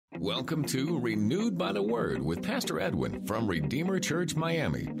Welcome to Renewed by the Word with Pastor Edwin from Redeemer Church,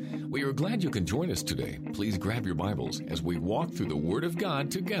 Miami. We are glad you can join us today. Please grab your Bibles as we walk through the Word of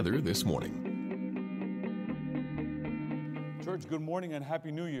God together this morning. Church, good morning and Happy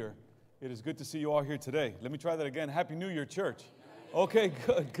New Year. It is good to see you all here today. Let me try that again. Happy New Year, church. Okay,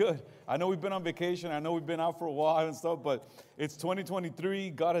 good. I know we've been on vacation. I know we've been out for a while and stuff, but it's 2023.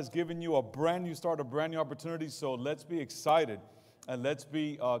 God has given you a brand new start, a brand new opportunity, so let's be excited. And let's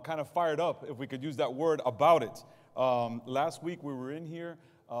be kind of fired up, if we could use that word, about it. Last week we were in here.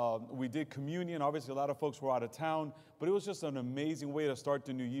 We did communion. Obviously, a lot of folks were out of town. But it was just an amazing way to start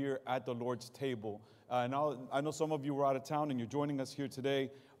the new year at the Lord's table. And I know some of you were out of town and you're joining us here today.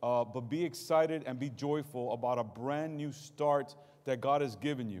 But be excited and be joyful about a brand new start that God has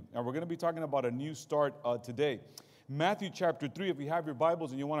given you. And we're going to be talking about a new start today. Matthew chapter 3, if you have your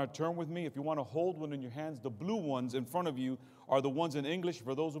Bibles and you want to turn with me, if you want to hold one in your hands, the blue ones in front of you are the ones in English.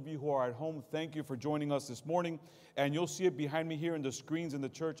 For those of you who are at home, thank you for joining us this morning. And you'll see it behind me here in the screens in the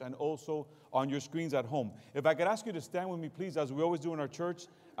church and also on your screens at home. If I could ask you to stand with me, please, as we always do in our church,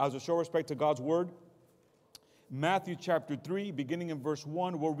 as a show of respect to God's word. Matthew chapter 3, beginning in verse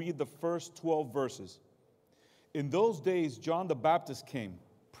 1, we'll read the first 12 verses. In those days, John the Baptist came,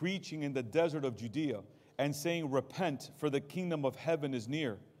 preaching in the desert of Judea, and saying, "Repent, for the kingdom of heaven is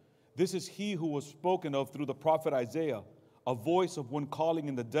near." This is he who was spoken of through the prophet Isaiah, a voice of one calling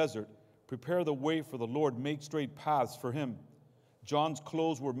in the desert, "Prepare the way for the Lord, make straight paths for him." John's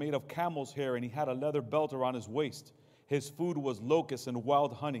clothes were made of camel's hair, and he had a leather belt around his waist. His food was locusts and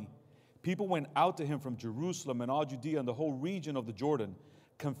wild honey. People went out to him from Jerusalem and all Judea and the whole region of the Jordan.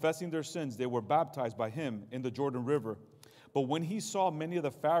 Confessing their sins, they were baptized by him in the Jordan River. But when he saw many of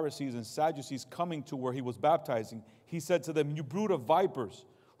the Pharisees and Sadducees coming to where he was baptizing, he said to them, "You brood of vipers,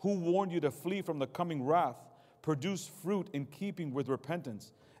 who warned you to flee from the coming wrath? Produce fruit in keeping with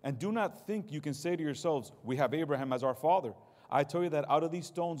repentance. And do not think you can say to yourselves, 'We have Abraham as our father.' I tell you that out of these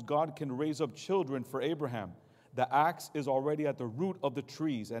stones God can raise up children for Abraham. The axe is already at the root of the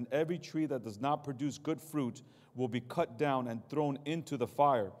trees, and every tree that does not produce good fruit will be cut down and thrown into the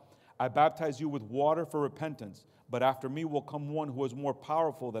fire. I baptize you with water for repentance, but after me will come one who is more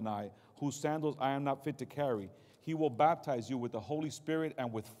powerful than I, whose sandals I am not fit to carry. He will baptize you with the Holy Spirit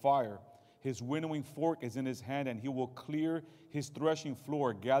and with fire. His winnowing fork is in his hand, and he will clear his threshing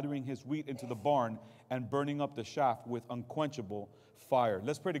floor, gathering his wheat into the barn and burning up the chaff with unquenchable fire."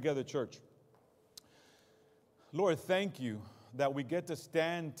 Let's pray together, church. Lord, thank you that we get to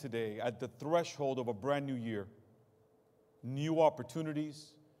stand today at the threshold of a brand new year. New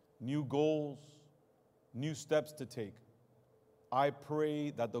opportunities, new goals, new steps to take. I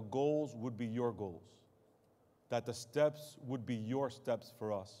pray that the goals would be your goals, that the steps would be your steps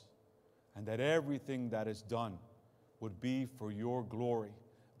for us, and that everything that is done would be for your glory,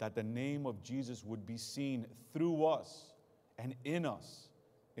 that the name of Jesus would be seen through us and in us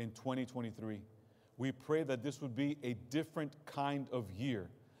in 2023. We pray that this would be a different kind of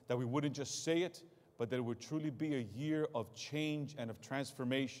year, that we wouldn't just say it, but that it would truly be a year of change and of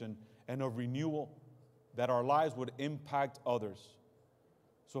transformation and of renewal, that our lives would impact others.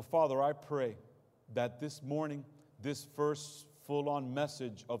 So, Father, I pray that this morning, this first full-on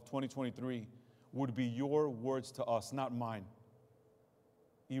message of 2023 would be your words to us, not mine.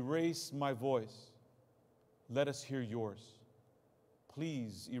 Erase my voice. Let us hear yours.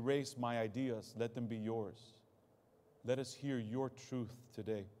 Please erase my ideas. Let them be yours. Let us hear your truth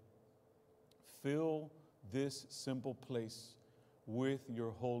today. Fill this simple place with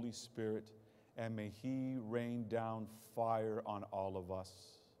your Holy Spirit, and may he rain down fire on all of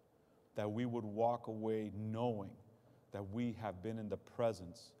us, that we would walk away knowing that we have been in the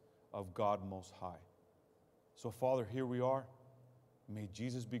presence of God Most High. So, Father, here we are. May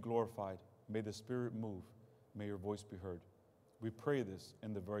Jesus be glorified. May the Spirit move. May your voice be heard. We pray this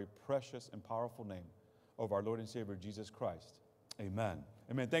in the very precious and powerful name of our Lord and Savior, Jesus Christ. Amen.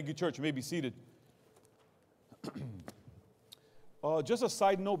 Amen. Thank you, church. You may be seated. Just a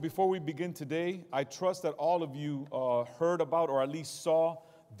side note before we begin today, I trust that all of you heard about or at least saw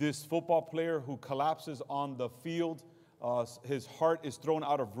this football player who collapses on the field. His heart is thrown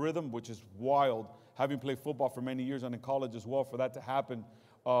out of rhythm, which is wild, having played football for many years and in college as well, for that to happen.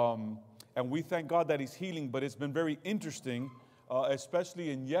 And we thank God that he's healing, but it's been very interesting,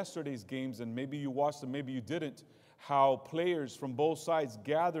 especially in yesterday's games, and maybe you watched them, maybe you didn't, how players from both sides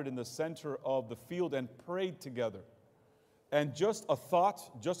gathered in the center of the field and prayed together. And just a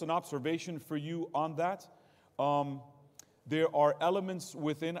thought, just an observation for you on that. There are elements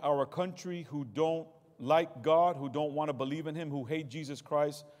within our country who don't like God, who don't want to believe in him, who hate Jesus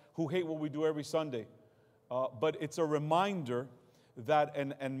Christ, who hate what we do every Sunday. But it's a reminder that,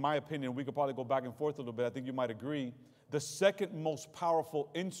 and in my opinion, we could probably go back and forth a little bit, I think you might agree, the second most powerful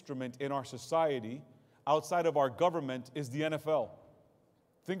instrument in our society outside of our government is the NFL.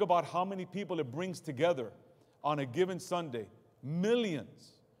 Think about how many people it brings together on a given Sunday.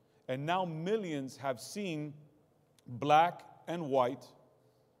 Millions. And now millions have seen black and white,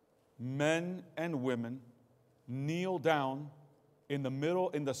 men and women, kneel down in the middle,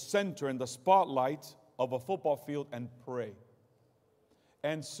 in the center, in the spotlight of a football field and pray.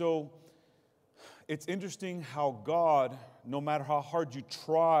 And so it's interesting how God, no matter how hard you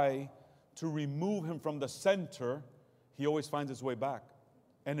try to remove him from the center, he always finds his way back.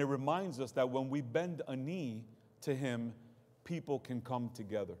 And it reminds us that when we bend a knee to him, people can come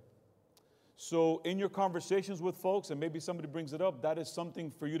together. So in your conversations with folks, and maybe somebody brings it up, that is something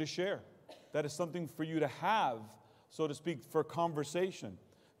for you to share. That is something for you to have, so to speak, for conversation.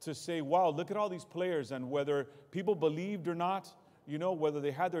 To say, wow, look at all these players, and whether people believed or not, you know, whether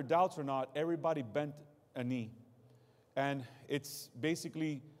they had their doubts or not, everybody bent a knee. And it's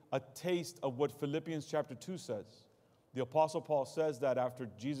basically a taste of what Philippians chapter 2 says. The Apostle Paul says that after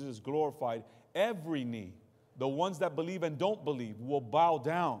Jesus is glorified, every knee, the ones that believe and don't believe, will bow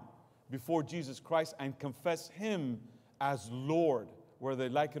down before Jesus Christ and confess him as Lord, whether they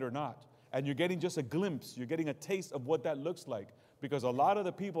like it or not. And you're getting just a glimpse, you're getting a taste of what that looks like. Because a lot of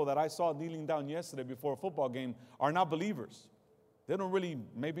the people that I saw kneeling down yesterday before a football game are not believers. They don't really,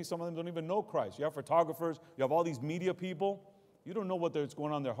 maybe some of them don't even know Christ. You have photographers, you have all these media people. You don't know what's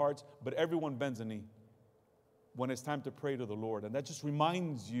going on in their hearts, but everyone bends a knee when it's time to pray to the Lord. And that just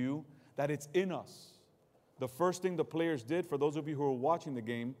reminds you that it's in us. The first thing the players did, for those of you who were watching the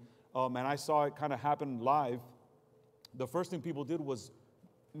game, and I saw it kind of happen live, the first thing people did was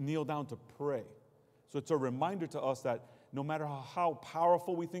kneel down to pray. So it's a reminder to us that no matter how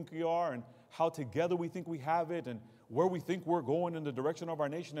powerful we think we are and how together we think we have it and where we think we're going in the direction of our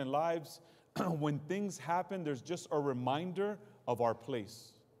nation and lives, when things happen, there's just a reminder of our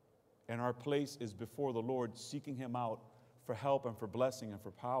place. And our place is before the Lord, seeking him out for help and for blessing and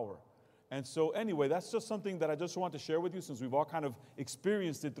for power. And so anyway, that's just something that I just want to share with you, since we've all kind of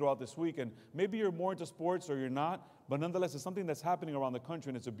experienced it throughout this week. And maybe you're more into sports or you're not, but nonetheless, it's something that's happening around the country,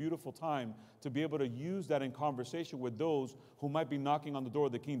 and it's a beautiful time to be able to use that in conversation with those who might be knocking on the door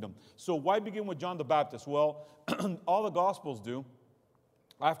of the kingdom. So why begin with John the Baptist? Well, all the Gospels do.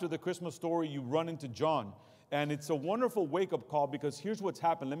 After the Christmas story, you run into John. And it's a wonderful wake-up call, because here's what's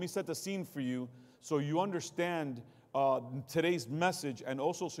happened. Let me set the scene for you so you understand today's message, and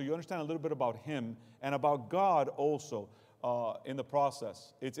also so you understand a little bit about him and about God also in the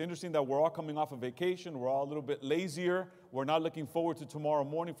process. It's interesting that we're all coming off a vacation. We're all a little bit lazier. We're not looking forward to tomorrow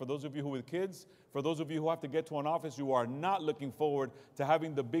morning. For those of you who have kids, for those of you who have to get to an office, you are not looking forward to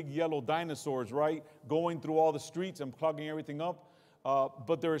having the big yellow dinosaurs, right, going through all the streets and plugging everything up.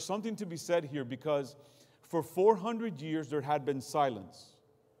 But there is something to be said here, because for 400 years there had been silence.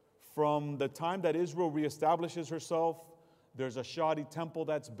 From the time that Israel reestablishes herself, there's a shoddy temple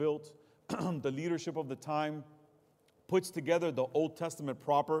that's built. The leadership of the time puts together the Old Testament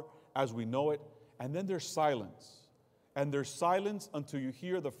proper as we know it. And then there's silence. And there's silence until you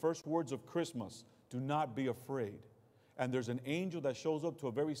hear the first words of Christmas: do not be afraid. And there's an angel that shows up to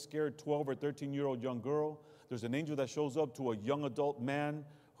a very scared 12 or 13-year-old young girl. There's an angel that shows up to a young adult man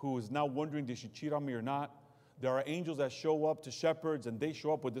who is now wondering, did she cheat on me or not? There are angels that show up to shepherds, and they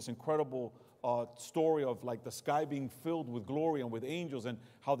show up with this incredible story of like the sky being filled with glory and with angels, and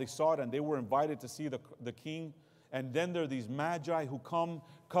how they saw it, and they were invited to see the king. And then there are these magi who come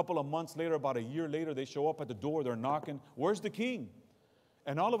a couple of months later, about a year later, they show up at the door, they're knocking. Where's the king?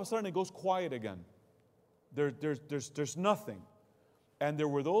 And all of a sudden it goes quiet again. There's nothing. And there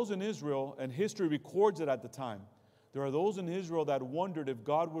were those in Israel, and history records it at the time. There are those in Israel that wondered if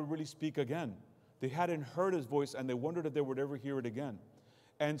God would really speak again. They hadn't heard his voice, and they wondered if they would ever hear it again.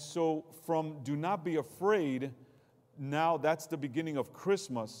 And so from do not be afraid, now that's the beginning of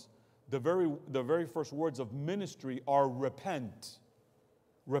Christmas. The very first words of ministry are repent.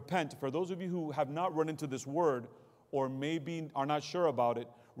 Repent. For those of you who have not run into this word, or maybe are not sure about it,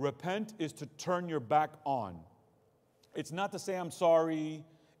 repent is to turn your back on. It's not to say I'm sorry.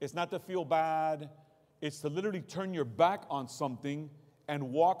 It's not to feel bad. It's to literally turn your back on something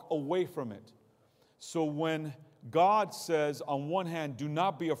and walk away from it. So when God says, on one hand, do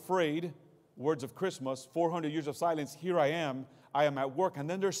not be afraid, words of Christmas, 400 years of silence, here I am at work. And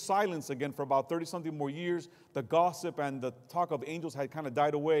then there's silence again for about 30-something more years. The gossip and the talk of angels had kind of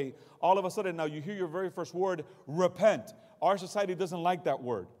died away. All of a sudden, now you hear your very first word, repent. Our society doesn't like that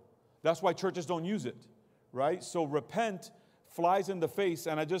word. That's why churches don't use it, right? So repent flies in the face.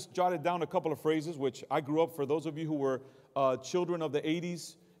 And I just jotted down a couple of phrases, which I grew up, for those of you who were children of the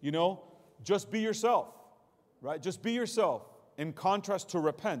 80s, you know, just be yourself, right? Just be yourself in contrast to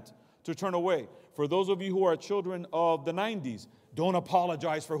repent, to turn away. For those of you who are children of the 90s, don't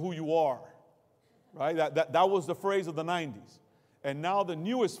apologize for who you are, right? That was the phrase of the 90s. And now the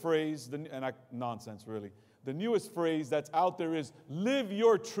newest phrase, nonsense really, the newest phrase that's out there is live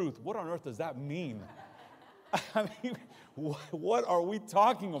your truth. What on earth does that mean? I mean, what are we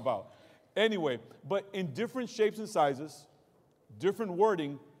talking about? Anyway, but in different shapes and sizes, different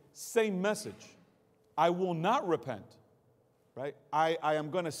wording, same message. I will not repent, right? I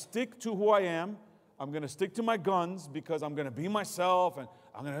am going to stick to who I am. I'm going to stick to my guns because I'm going to be myself and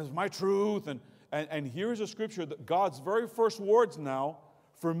I'm going to have my truth. And here's a scripture that God's very first words now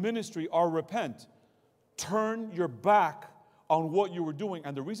for ministry are repent. Turn your back on what you were doing.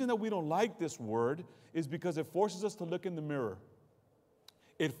 And the reason that we don't like this word is because it forces us to look in the mirror.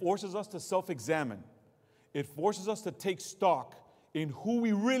 It forces us to self-examine. It forces us to take stock in who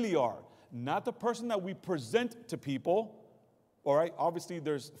we really are, not the person that we present to people. All right, obviously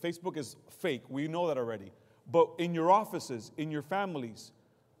Facebook is fake. We know that already. But in your offices, in your families,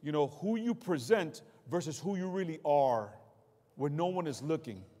 you know, who you present versus who you really are when no one is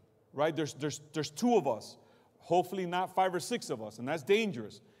looking, right? There's two of us, hopefully not 5 or 6 of us, and that's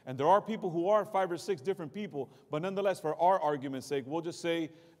dangerous. And there are people who are 5 or 6 different people, but nonetheless, for our argument's sake, we'll just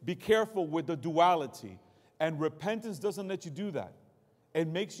say, be careful with the duality. And repentance doesn't let you do that. It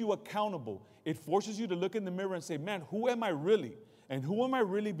makes you accountable. It forces you to look in the mirror and say, man, who am I really? And who am I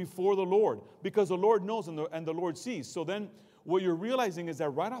really before the Lord? Because the Lord knows and the Lord sees. So then what you're realizing is that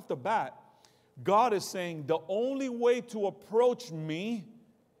right off the bat, God is saying the only way to approach me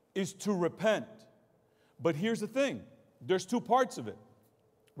is to repent. But here's the thing. There's 2 parts of it,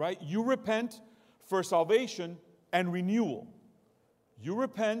 right? You repent for salvation and renewal. You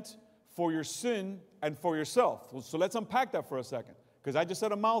repent for your sin and for yourself. So let's unpack that for a second, because I just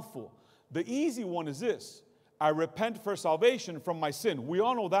said a mouthful. The easy one is this. I repent for salvation from my sin. We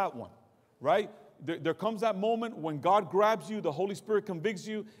all know that one, right? There comes that moment when God grabs you, the Holy Spirit convicts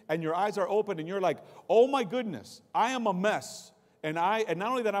you, and your eyes are open, and you're like, oh my goodness, I am a mess. And not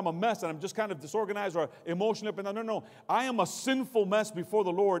only that I'm a mess, and I'm just kind of disorganized or emotional, but no. I am a sinful mess before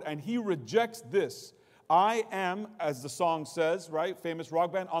the Lord, and He rejects this. I am, as the song says, right, famous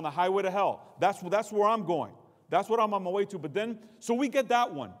rock band, on the highway to hell. That's where I'm going. That's what I'm on my way to. But then, so we get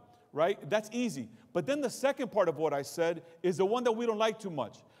that one, right? That's easy. But then the second part of what I said is the one that we don't like too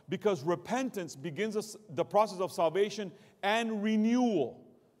much, because repentance begins the process of salvation and renewal.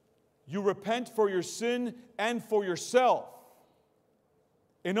 You repent for your sin and for yourself.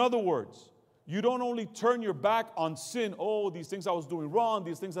 In other words, you don't only turn your back on sin, oh, these things I was doing wrong,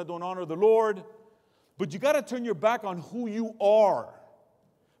 these things that don't honor the Lord, but you got to turn your back on who you are.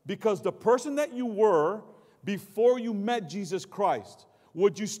 Because the person that you were before you met Jesus Christ,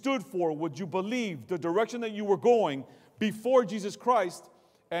 what you stood for, what you believed, the direction that you were going before Jesus Christ,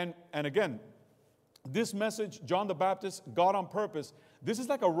 and again, this message, John the Baptist, God on purpose, this is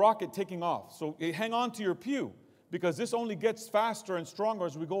like a rocket taking off. So hang on to your pew, because this only gets faster and stronger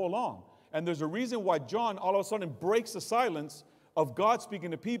as we go along. And there's a reason why John all of a sudden breaks the silence of God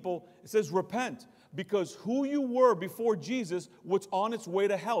speaking to people. It says, repent, because who you were before Jesus was on its way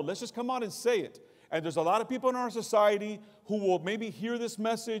to hell. Let's just come out and say it. And there's a lot of people in our society who will maybe hear this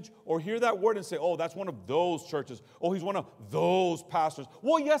message or hear that word and say, oh, that's one of those churches. Oh, he's one of those pastors.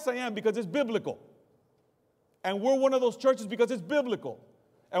 Well, yes, I am, because it's biblical. And we're one of those churches because it's biblical.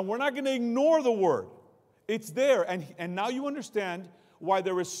 And we're not going to ignore the word. It's there. And now you understand why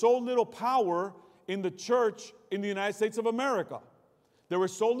there is so little power in the church in the United States of America. There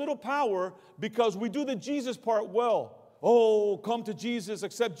is so little power because we do the Jesus part well. Oh, come to Jesus,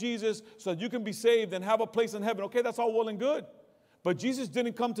 accept Jesus so that you can be saved and have a place in heaven. Okay, that's all well and good. But Jesus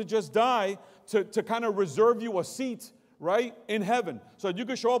didn't come to just die to kind of reserve you a seat, right, in heaven. So you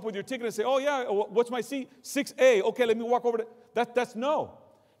can show up with your ticket and say, oh, yeah, what's my seat? 6A. Okay, let me walk over to that's no.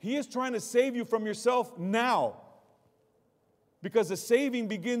 He is trying to save you from yourself now. Because the saving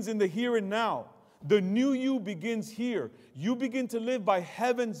begins in the here and now. The new you begins here. You begin to live by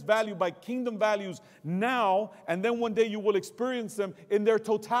heaven's value, by kingdom values now, and then one day you will experience them in their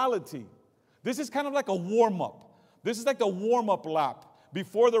totality. This is kind of like a warm-up. This is like the warm-up lap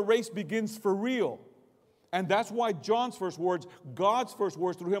before the race begins for real. And that's why John's first words, God's first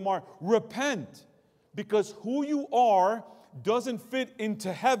words through him are, repent. Because who you are doesn't fit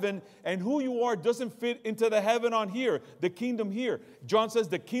into heaven, and who you are doesn't fit into the heaven on here, the kingdom here. John says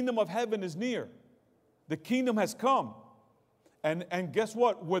the kingdom of heaven is near. The kingdom has come. And guess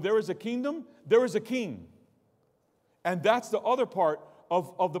what? Where there is a kingdom, there is a king. And that's the other part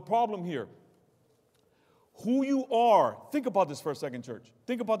of the problem here. who you are. Think about this for a second, church.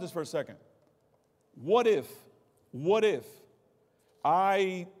 Think about this for a second. What if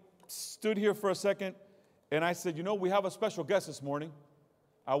I stood here for a second and I said, we have a special guest this morning.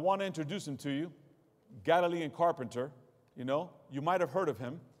 I want to introduce him to you. Galilean carpenter, you might have heard of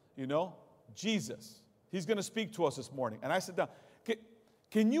him, Jesus. He's going to speak to us this morning. And I sit down.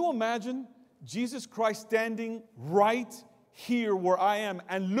 Can you imagine Jesus Christ standing right here where I am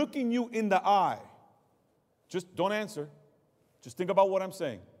and looking you in the eye? Just don't answer. Just think about what I'm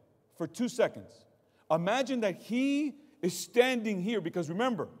saying for 2 seconds. Imagine that he is standing here, because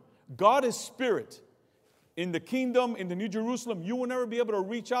remember, God is spirit. In the kingdom, in the New Jerusalem, you will never be able to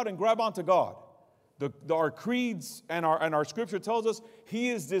reach out and grab onto God. Our creeds and our scripture tells us he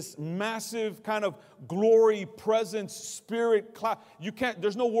is this massive kind of glory, presence, spirit.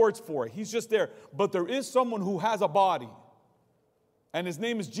 There's no words for it. He's just there. But there is someone who has a body. And his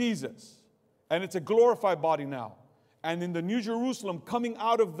name is Jesus. And it's a glorified body now. And in the New Jerusalem, coming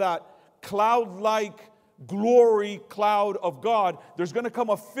out of that cloud-like glory cloud of God, there's going to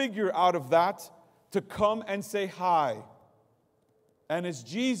come a figure out of that to come and say hi. And it's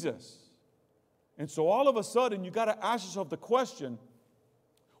Jesus. And so all of a sudden, you got to ask yourself the question,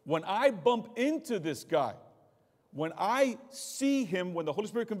 when I bump into this guy, when I see him, when the Holy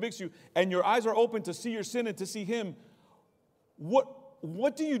Spirit convicts you, and your eyes are open to see your sin and to see him,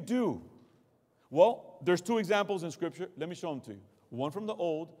 what do you do? Well, there's 2 examples in Scripture. Let me show them to you. One from the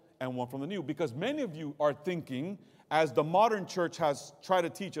Old and one from the New. Because many of you are thinking, as the modern church has tried to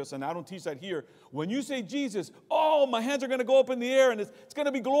teach us, and I don't teach that here, when you say Jesus, my hands are going to go up in the air, and it's going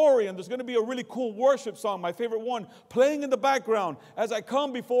to be glory, and there's going to be a really cool worship song, my favorite one, playing in the background as I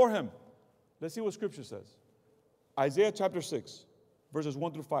come before him. Let's see what Scripture says. Isaiah chapter 6, verses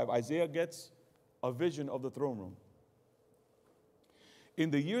 1 through 5. Isaiah gets a vision of the throne room. In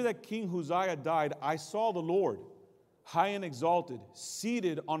the year that King Uzziah died, I saw the Lord, high and exalted,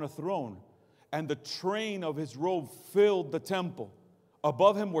 seated on a throne, and the train of his robe filled the temple.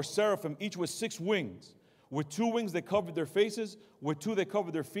 Above him were seraphim, each with 6 wings. With 2 wings they covered their faces, with 2 they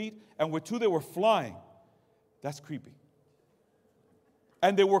covered their feet, and with 2 they were flying. That's creepy.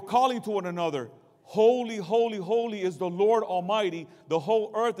 And they were calling to one another, Holy, holy, holy is the Lord Almighty. The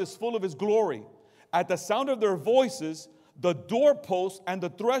whole earth is full of his glory. At the sound of their voices, the doorposts and the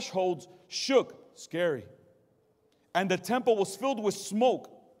thresholds shook. Scary. And the temple was filled with smoke.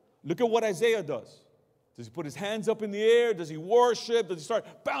 Look at what Isaiah does. Does he put his hands up in the air? Does he worship? Does he start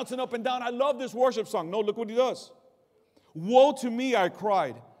bouncing up and down? I love this worship song. No, look what he does. Woe to me, I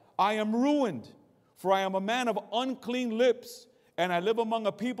cried. I am ruined, for I am a man of unclean lips, and I live among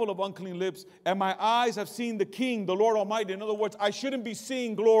a people of unclean lips, and my eyes have seen the King, the Lord Almighty. In other words, I shouldn't be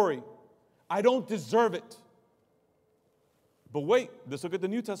seeing glory. I don't deserve it. But wait, let's look at the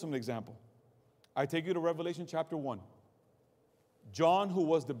New Testament example. I take you to Revelation chapter 1. John, who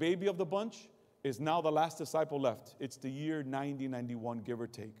was the baby of the bunch, is now the last disciple left. It's the year 90, 91, give or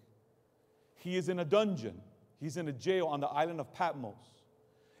take. He is in a dungeon. He's in a jail on the island of Patmos.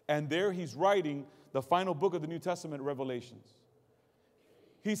 And there he's writing the final book of the New Testament, Revelations.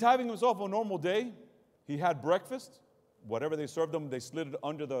 He's having himself a normal day. He had breakfast. Whatever they served him, they slid it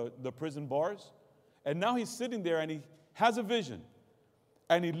under the prison bars. And now he's sitting there and he has a vision.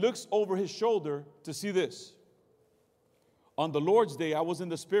 And he looks over his shoulder to see this. On the Lord's day, I was in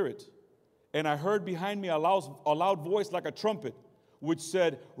the Spirit, and I heard behind me a loud voice like a trumpet, which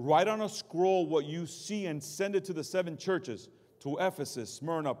said, write on a scroll what you see and send it to the 7 churches, to Ephesus,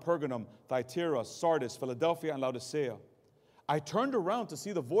 Smyrna, Pergamum, Thyatira, Sardis, Philadelphia, and Laodicea. I turned around to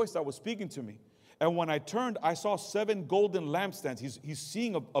see the voice that was speaking to me. And when I turned, I saw 7 golden lampstands. He's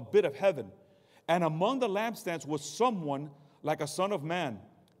seeing a bit of heaven. And among the lampstands was someone like a son of man,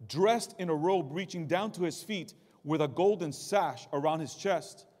 dressed in a robe reaching down to his feet, with a golden sash around his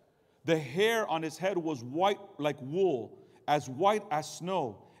chest. The hair on his head was white like wool, as white as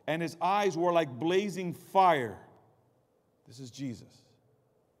snow, and his eyes were like blazing fire. This is Jesus.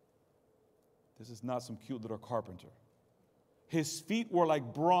 This is not some cute little carpenter. His feet were like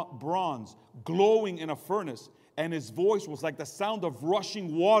bronze, glowing in a furnace, and his voice was like the sound of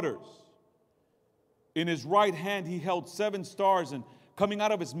rushing waters. In his right hand he held 7 stars, and coming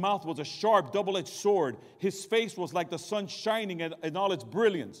out of his mouth was a sharp, double-edged sword. His face was like the sun shining in all its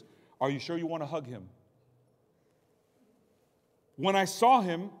brilliance. Are you sure you want to hug him? When I saw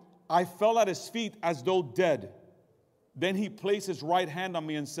him, I fell at his feet as though dead. Then he placed his right hand on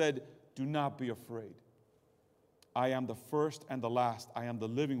me and said, do not be afraid. I am the first and the last. I am the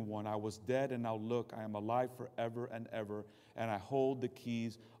living one. I was dead, and now look, I am alive forever and ever, and I hold the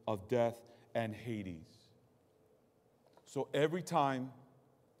keys of death and Hades. So every time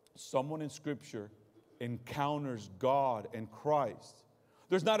someone in Scripture encounters God and Christ.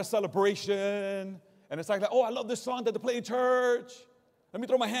 There's not a celebration, and it's like, oh, I love this song that they play in church. Let me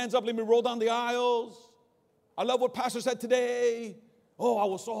throw my hands up, let me roll down the aisles. I love what pastor said today.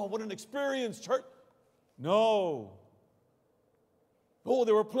 Oh, what an experience, church. No. Oh,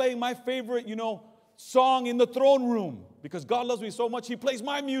 they were playing my favorite, song in the throne room because God loves me so much, he plays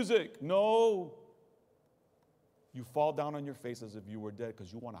my music. No. You fall down on your face as if you were dead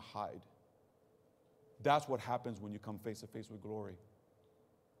because you want to hide. That's what happens when you come face to face with glory.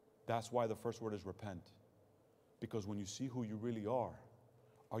 That's why the first word is repent. Because when you see who you really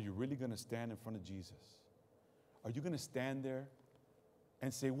are you really going to stand in front of Jesus? Are you going to stand there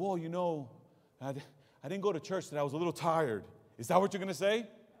and say, well, I didn't go to church today, I was a little tired. Is that what you're going to say?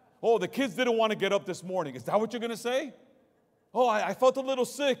 Oh, the kids didn't want to get up this morning. Is that what you're going to say? Oh, I felt a little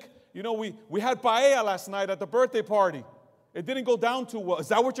sick. We had paella last night at the birthday party. It didn't go down too well. Is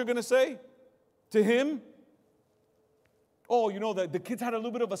that what you're going to say to him? Oh, the kids had a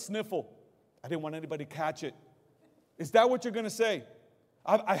little bit of a sniffle. I didn't want anybody to catch it. Is that what you're going to say?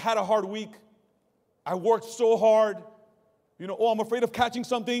 I had a hard week. I worked so hard. I'm afraid of catching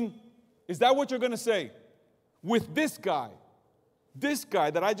something. Is that what you're going to say? With this guy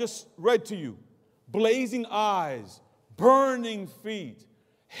that I just read to you, blazing eyes, burning feet,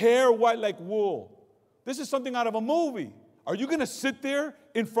 hair white like wool. This is something out of a movie. Are you going to sit there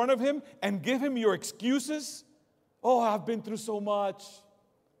in front of him and give him your excuses? Oh, I've been through so much.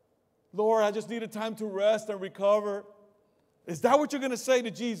 Lord, I just needed time to rest and recover. Is that what you're going to say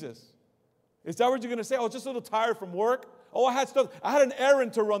to Jesus? Is that what you're going to say? I was just a little tired from work. Oh, I had an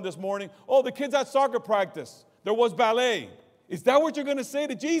errand to run this morning. Oh, the kids had soccer practice. There was ballet. Is that what you're going to say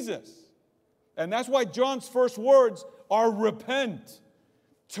to Jesus? And that's why John's first words are repent.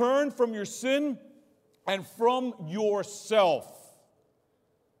 Turn from your sin and from yourself.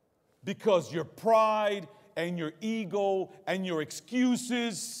 Because your pride and your ego and your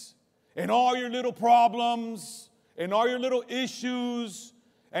excuses and all your little problems and all your little issues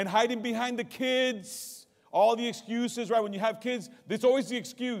and hiding behind the kids, all the excuses, right? When you have kids, there's always the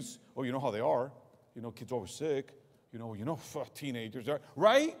excuse. Oh, you know how they are. Kids are always sick. Teenagers are,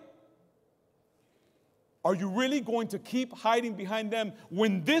 right? Are you really going to keep hiding behind them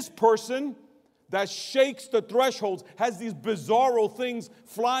when this person that shakes the thresholds has these bizarro things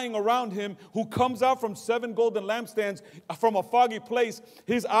flying around him, who comes out from 7 golden lampstands from a foggy place?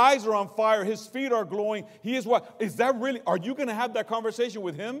 His eyes are on fire. His feet are glowing. He is what? Is that really? Are you going to have that conversation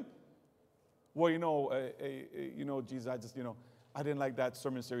with him? Well, Jesus, I didn't like that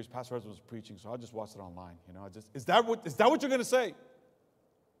sermon series Pastor Ezra was preaching, so I just watched it online. Is that what you're going to say?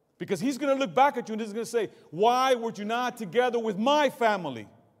 Because he's going to look back at you and he's going to say, why were you not together with my family?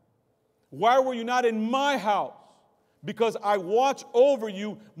 Why were you not in my house? Because I watch over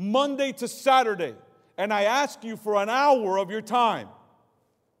you Monday to Saturday, and I ask you for an hour of your time.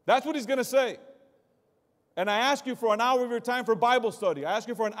 That's what he's going to say. And I ask you for an hour of your time for Bible study. I ask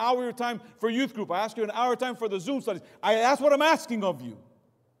you for an hour of your time for youth group. I ask you an hour of time for the Zoom studies. That's what I'm asking of you.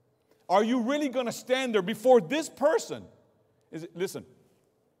 Are you really going to stand there before this person? Listen,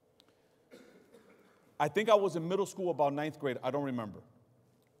 I think I was in middle school, about 9th grade. I don't remember.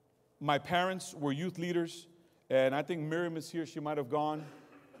 My parents were youth leaders, and I think Miriam is here. She might have gone.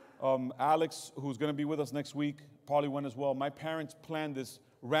 Alex, who's going to be with us next week, probably went as well. My parents planned this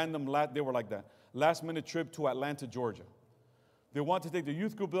random, they were like that, last-minute trip to Atlanta, Georgia. They wanted to take the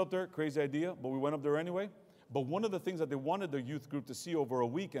youth group up there, crazy idea, but we went up there anyway. But one of the things that they wanted the youth group to see over a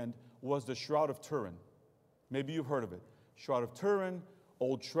weekend was the Shroud of Turin. Maybe you've heard of it. Shroud of Turin,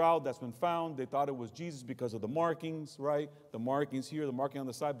 old shroud that's been found. They thought it was Jesus because of the markings, right? The markings here, the marking on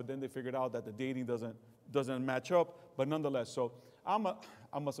the side, but then they figured out that the dating doesn't match up. But nonetheless, so I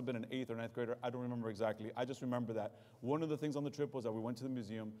must have been an 8th or 9th grader. I don't remember exactly. I just remember that one of the things on the trip was that we went to the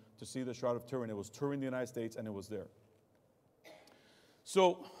museum to see the Shroud of Turin. It was Turin, the United States, and it was there.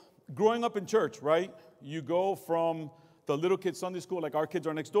 So growing up in church, right, you go from the little kids Sunday school, like our kids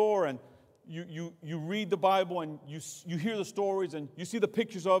are next door, and you read the Bible and you hear the stories and you see the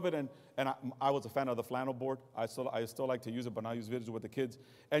pictures of it. And I was a fan of the flannel board. I still like to use it, but now I use videos with the kids.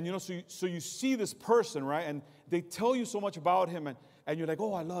 And so you see this person, right? And they tell you so much about him, and you're like,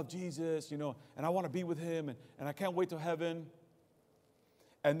 oh, I love Jesus, and I want to be with him, and I can't wait to heaven.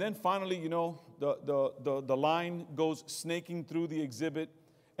 And then finally, the line goes snaking through the exhibit,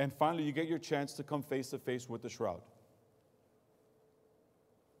 and finally you get your chance to come face to face with the shroud.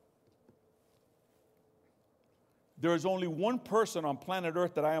 There is only one person on planet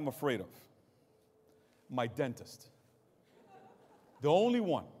Earth that I am afraid of. My dentist. The only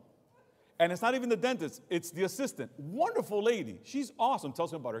one. And it's not even the dentist, it's the assistant. Wonderful lady. She's awesome.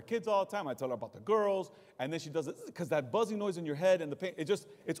 Tells me about her kids all the time. I tell her about the girls. And then she does it because that buzzing noise in your head and the pain,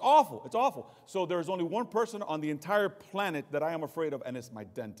 it's awful. It's awful. So there's only one person on the entire planet that I am afraid of, and it's my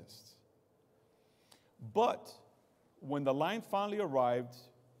dentist. But when the line finally arrived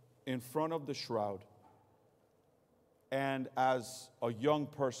in front of the shroud, and as a young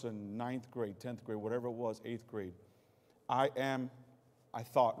person, 9th grade, 10th grade, whatever it was, 8th grade, I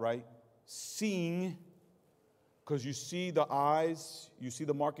thought, right, seeing, because you see the eyes, you see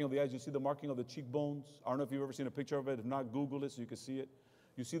the marking of the eyes, you see the marking of the cheekbones. I don't know if you've ever seen a picture of it. If not, Google it so you can see it.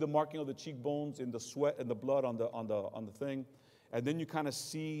 You see the marking of the cheekbones in the sweat and the blood on the thing. And then you kind of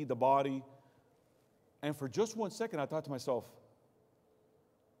see the body. And for just 1 second, I thought to myself,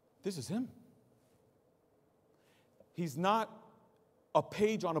 this is him. He's not a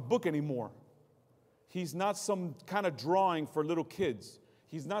page on a book anymore. He's not some kind of drawing for little kids.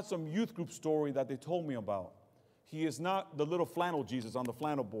 He's not some youth group story that they told me about. He is not the little flannel Jesus on the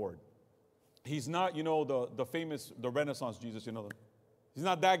flannel board. He's not, the Renaissance Jesus, He's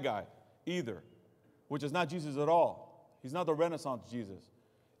not that guy either, which is not Jesus at all. He's not the Renaissance Jesus.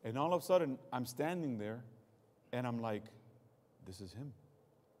 And all of a sudden, I'm standing there, and I'm like, this is him.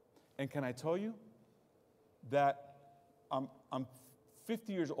 And can I tell you that I'm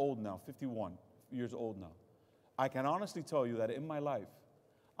 50 years old now, 51 years old now. I can honestly tell you that in my life,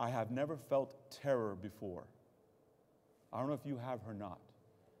 I have never felt terror before. I don't know if you have or not.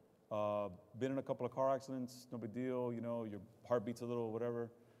 Been in a couple of car accidents, no big deal, your heart beats a little, whatever.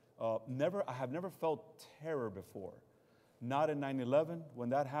 I have never felt terror before. Not in 9/11, when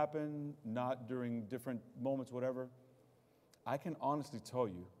that happened, not during different moments, whatever. I can honestly tell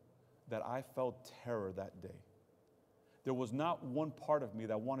you that I felt terror that day. There was not one part of me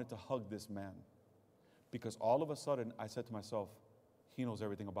that wanted to hug this man, because all of a sudden I said to myself, he knows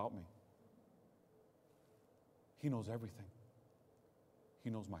everything about me. He knows everything. He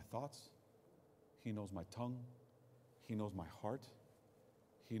knows my thoughts. He knows my tongue. He knows my heart.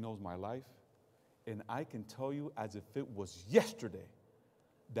 He knows my life. And I can tell you as if it was yesterday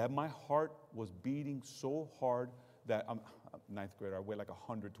that my heart was beating so hard that I'm 9th grader. I weigh like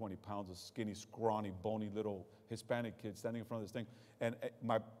 120 pounds, a skinny, scrawny, bony little Hispanic kid standing in front of this thing. And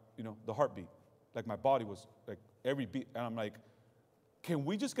the heartbeat, like my body was like every beat. And I'm like, can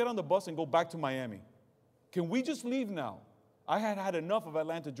we just get on the bus and go back to Miami? Can we just leave now? I had had enough of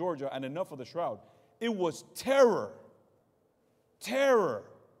Atlanta, Georgia, and enough of the shroud. It was terror,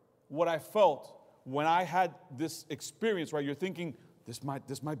 what I felt when I had this experience, right? You're thinking, this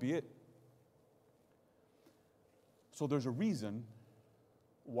might be it. So there's a reason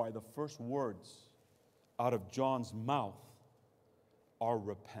why the first words out of John's mouth are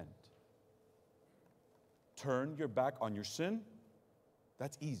repent. Turn your back on your sin.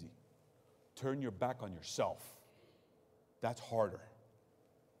 That's easy. Turn your back on yourself. That's harder.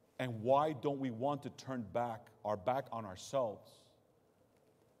 And why don't we want to turn our back on ourselves?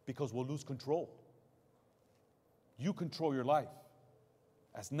 Because we'll lose control. You control your life.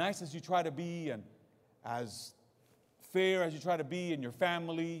 As nice as you try to be and as fair as you try to be in your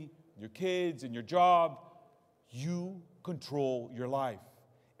family, your kids, and your job, you control your life.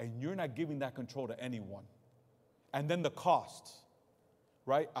 And you're not giving that control to anyone. And then the cost,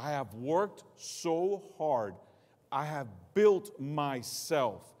 right? I have worked so hard. I have built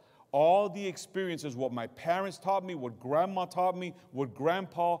myself. All the experiences, what my parents taught me, what grandma taught me, what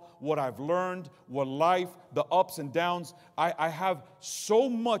grandpa, what I've learned, what life, the ups and downs. I have so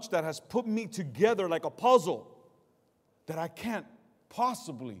much that has put me together like a puzzle that I can't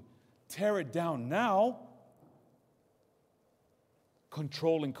possibly tear it down now.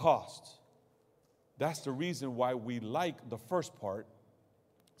 Controlling costs. That's the reason why we like the first part,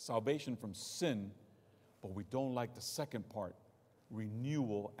 salvation from sin, but we don't like the second part,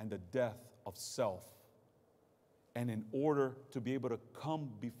 renewal and the death of self. And in order to be able to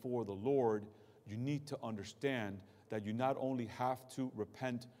come before the Lord, you need to understand that you not only have to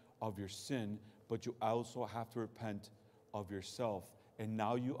repent of your sin, but you also have to repent of yourself. And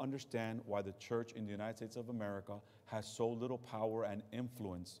now you understand why the church in the United States of America has so little power and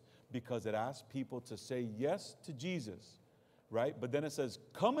influence, because it asks people to say yes to Jesus, right? But then it says,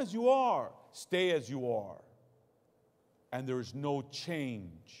 come as you are, stay as you are. And there's no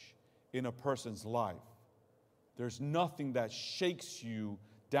change in a person's life. There's nothing that shakes you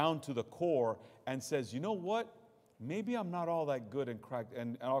down to the core and says, you know what? Maybe I'm not all that good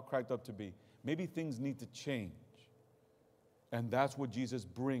and all cracked up to be. Maybe things need to change. And that's what Jesus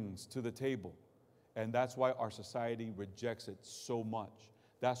brings to the table. And that's why our society rejects it so much.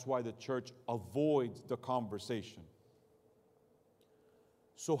 That's why the church avoids the conversation.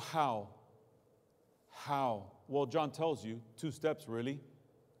 So how How? Well, John tells you 2 steps really.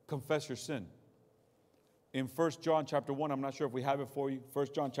 Confess your sin. In 1 John chapter 1, I'm not sure if we have it for you. 1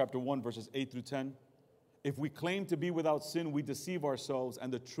 John chapter 1, verses 8 through 10. If we claim to be without sin, we deceive ourselves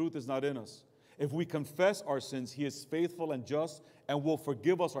and the truth is not in us. If we confess our sins, he is faithful and just and will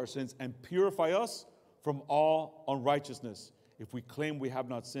forgive us our sins and purify us from all unrighteousness. If we claim we have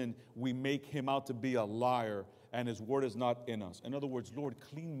not sinned, we make him out to be a liar and his word is not in us. In other words, Lord,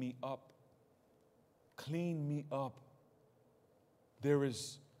 clean me up. Clean me up. There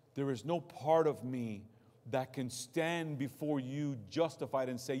is no part of me that can stand before you justified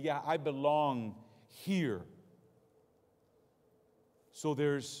and say, yeah, I belong here. So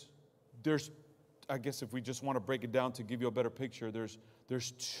there's I guess if we just want to break it down to give you a better picture,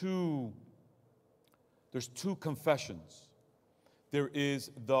 there's two confessions. There is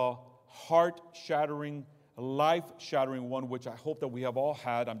the heart-shattering, life-shattering one, which I hope that we have all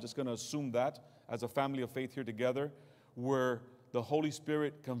had. I'm just going to assume that as a family of faith here together, where the Holy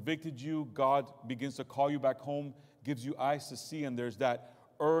Spirit convicted you, God begins to call you back home, gives you eyes to see, and there's that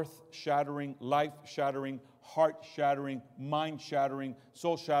earth-shattering, life-shattering, heart-shattering, mind-shattering,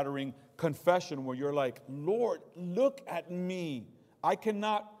 soul-shattering confession where you're like, Lord, look at me. I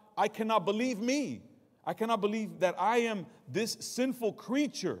cannot believe me. I cannot believe that I am this sinful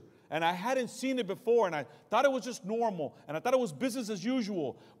creature. And I hadn't seen it before, and I thought it was just normal, and I thought it was business as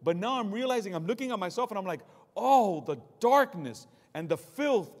usual. But now I'm realizing, I'm looking at myself, and I'm like, oh, the darkness and the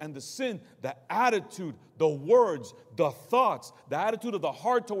filth and the sin, the attitude, the words, the thoughts, the attitude of the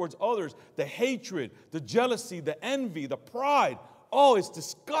heart towards others, the hatred, the jealousy, the envy, the pride. Oh, it's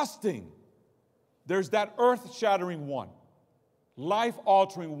disgusting. There's that earth-shattering one,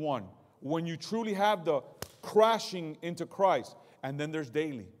 life-altering one, when you truly have the crashing into Christ. And then there's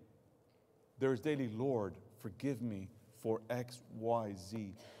daily. There's daily, Lord, forgive me for X, Y,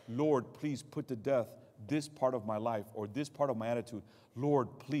 Z. Lord, please put to death this part of my life or this part of my attitude. Lord,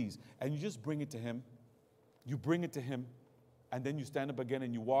 please. And you just bring it to him. You bring it to him. And then you stand up again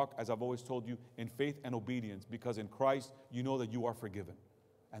and you walk, as I've always told you, in faith and obedience. Because in Christ, you know that you are forgiven.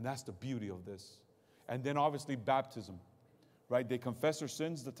 And that's the beauty of this. And then obviously baptism. Right? They confess their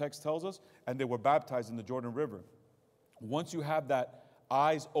sins, the text tells us, and they were baptized in the Jordan River. Once you have that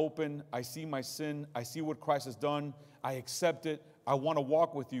eyes open, I see my sin, I see what Christ has done, I accept it, I want to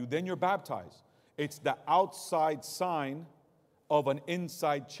walk with you, then you're baptized. It's the outside sign of an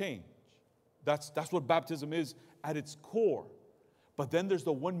inside change. That's what baptism is at its core. But then there's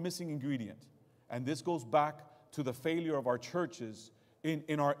the one missing ingredient. And this goes back to the failure of our churches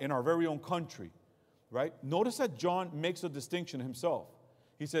in our very own country. Right? Notice that John makes a distinction himself.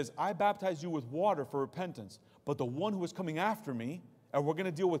 He says, I baptize you with water for repentance, but the one who is coming after me, and we're going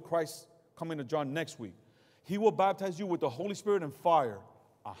to deal with Christ coming to John next week, he will baptize you with the Holy Spirit and fire.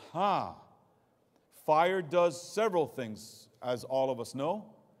 Aha! Fire does several things, as all of us know,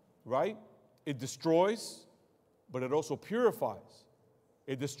 right? It destroys, but it also purifies.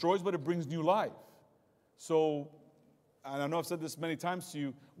 It destroys, but it brings new life. So, and I know I've said this many times to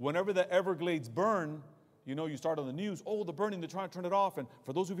you, whenever the Everglades burn, you know, you start on the news, oh, the burning, they're trying to turn it off. And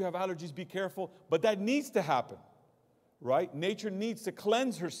for those of you who have allergies, be careful. But that needs to happen, right? Nature needs to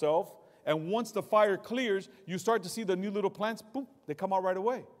cleanse herself. And once the fire clears, you start to see the new little plants, boom, they come out right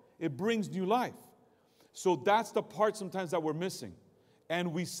away. It brings new life. So that's the part sometimes that we're missing.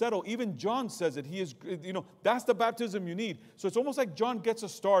 And we settle, even John says it, he is, you know, that's the baptism you need. So it's almost like John gets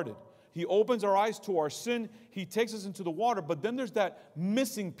us started. He opens our eyes to our sin. He takes us into the water. But then there's that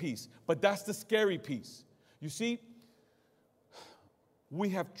missing piece. But that's the scary piece. You see, we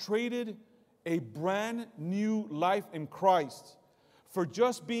have traded a brand new life in Christ for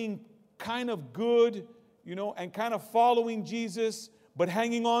just being kind of good, you know, and kind of following Jesus, but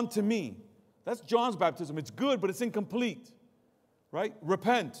hanging on to me. That's John's baptism. It's good, but it's incomplete. Right?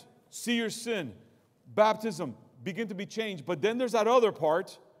 Repent. See your sin. Baptism. Begin to be changed. But then there's that other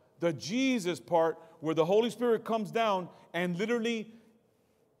part, the Jesus part, where the Holy Spirit comes down and literally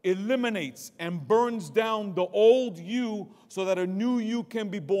eliminates and burns down the old you so that a new you can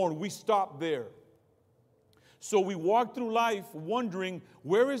be born. We stop there. So we walk through life wondering,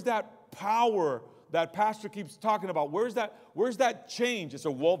 where is that power that Pastor keeps talking about? Where's that change? It's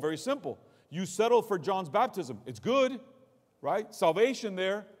well, very simple. You settle for John's baptism. It's good, right? Salvation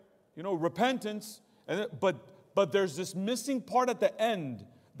there, you know, repentance. But there's this missing part at the end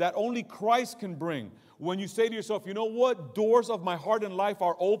that only Christ can bring. When you say to yourself, you know what? Doors of my heart and life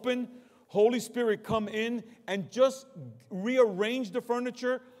are open. Holy Spirit, come in and just rearrange the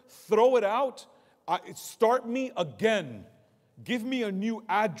furniture, throw it out, start me again. Give me a new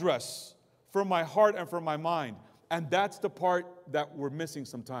address for my heart and for my mind. And that's the part that we're missing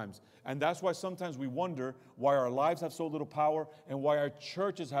sometimes. And that's why sometimes we wonder why our lives have so little power and why our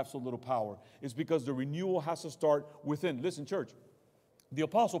churches have so little power. It's because the renewal has to start within. Listen, church, the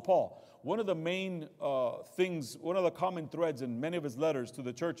Apostle Paul, one of the main things, one of the common threads in many of his letters to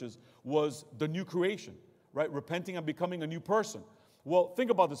the churches was the new creation, right? Repenting and becoming a new person. Well, think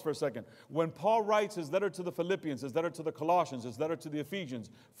about this for a second. When Paul writes his letter to the Philippians, his letter to the Colossians, his letter to the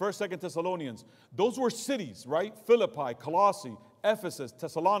Ephesians, 1st, 2nd Thessalonians, those were cities, right? Philippi, Colossae, Ephesus,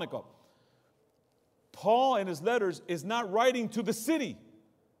 Thessalonica. Paul in his letters is not writing to the city.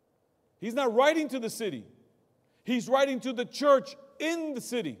 He's not writing to the city. He's writing to the church in the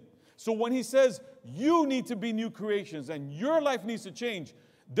city. So when he says, you need to be new creations and your life needs to change,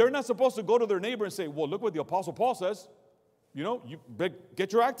 they're not supposed to go to their neighbor and say, well, look what the Apostle Paul says. You know, you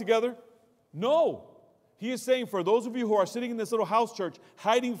get your act together. No. He is saying for those of you who are sitting in this little house church,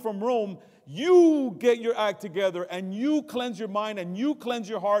 hiding from Rome, you get your act together and you cleanse your mind and you cleanse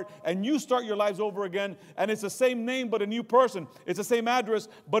your heart and you start your lives over again. And it's the same name but a new person. It's the same address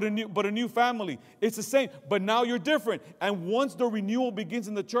but a new family. It's the same, but now you're different. And once the renewal begins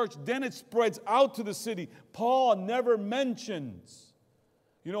in the church, then it spreads out to the city. Paul never mentions,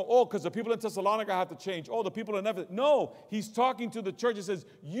 you know, oh, because the people in Thessalonica have to change. Oh, the people in Ephesus. No, he's talking to the church and says,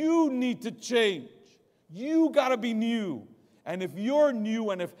 you need to change. You got to be new. And if you're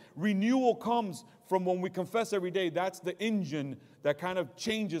new and if renewal comes from when we confess every day, that's the engine that kind of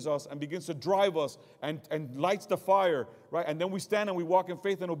changes us and begins to drive us and lights the fire, right? And then we stand and we walk in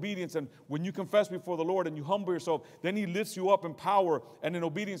faith and obedience. And when you confess before the Lord and you humble yourself, then he lifts you up in power and in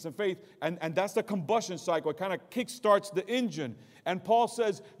obedience and faith. And that's the combustion cycle. It kind of kickstarts the engine. And Paul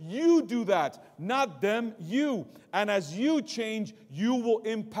says, you do that, not them, you. And as you change, you will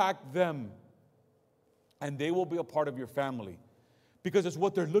impact them. And they will be a part of your family because it's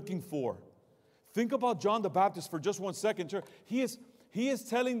what they're looking for. Think about John the Baptist for just 1 second. Church. He is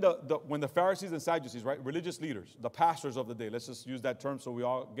telling when the Pharisees and Sadducees, right, religious leaders, the pastors of the day, let's just use that term so we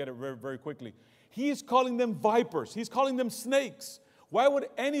all get it very, very quickly. He is calling them vipers. He's calling them snakes. Why would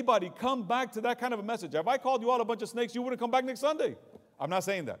anybody come back to that kind of a message? If I called you all a bunch of snakes, you wouldn't come back next Sunday. I'm not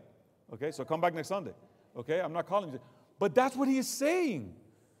saying that. Okay, so come back next Sunday. Okay, I'm not calling you. But that's what he is saying.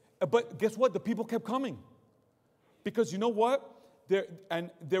 But guess what? The people kept coming. Because you know what?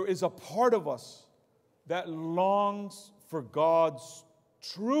 There is a part of us that longs for God's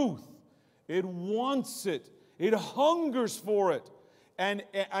truth. It wants it. It hungers for it. And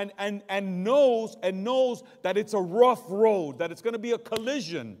knows that it's a rough road, that it's going to be a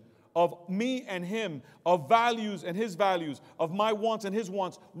collision of me and him, of values and his values, of my wants and his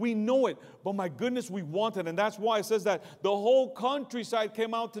wants. We know it, but my goodness, we want it. And that's why it says that the whole countryside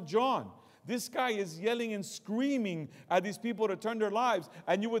came out to John. This guy is yelling and screaming at these people to turn their lives.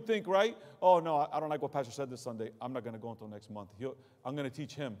 And you would think, right? Oh, no, I don't like what Pastor said this Sunday. I'm not going to go until next month. I'm going to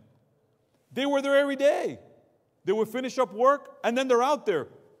teach him. They were there every day. They would finish up work, and then they're out there.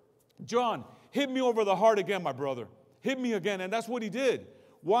 John, hit me over the heart again, my brother. Hit me again. And that's what he did.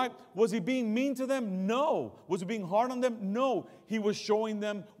 Why? Was he being mean to them? No. Was he being hard on them? No. He was showing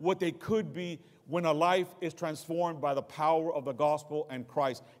them what they could be when a life is transformed by the power of the gospel and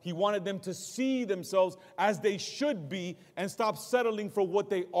Christ. He wanted them to see themselves as they should be and stop settling for what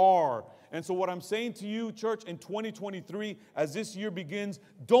they are. And so what I'm saying to you, church, in 2023, as this year begins,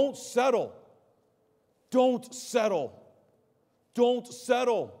 don't settle. Don't settle. Don't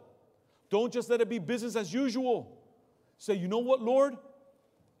settle. Don't just let it be business as usual. Say, you know what, Lord?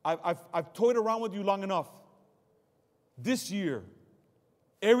 I've toyed around with you long enough. This year,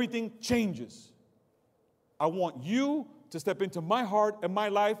 everything changes. I want you to step into my heart and my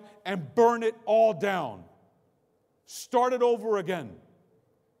life and burn it all down. Start it over again.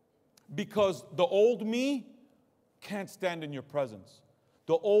 Because the old me can't stand in your presence.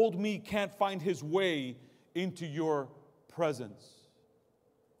 The old me can't find his way into your presence.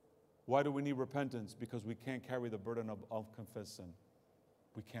 Why do we need repentance? Because we can't carry the burden of unconfessed sin.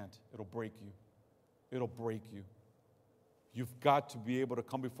 We can't. It'll break you. It'll break you. You've got to be able to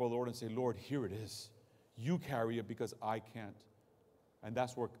come before the Lord and say, Lord, here it is. You carry it because I can't. And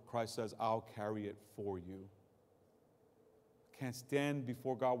that's where Christ says, I'll carry it for you. Can't stand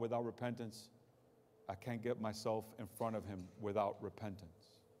before God without repentance. I can't get myself in front of him without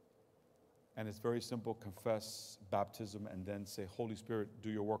repentance. And it's very simple. Confess, baptism, and then say, Holy Spirit, do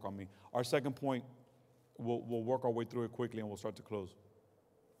your work on me. Our second point, we'll work our way through it quickly and we'll start to close.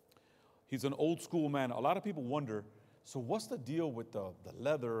 He's an old school man. A lot of people wonder, so what's the deal with the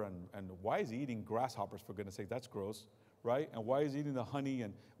leather and why is he eating grasshoppers, for goodness sake? That's gross, right? And why is he eating the honey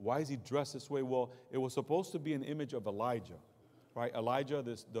and why is he dressed this way? Well, it was supposed to be an image of Elijah. right? Elijah,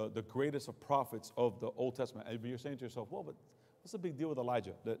 the greatest of prophets of the Old Testament. And you're saying to yourself, well, but what's the big deal with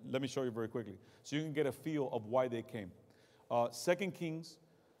Elijah? Let me show you very quickly so you can get a feel of why they came. 2 Kings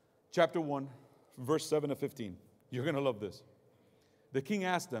chapter 1, verse 7 to 15. You're going to love this. The king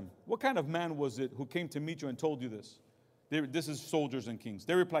asked them, what kind of man was it who came to meet you and told you this? This is soldiers and kings.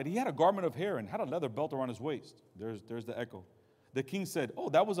 They replied, he had a garment of hair and had a leather belt around his waist. There's the echo. The king said, oh,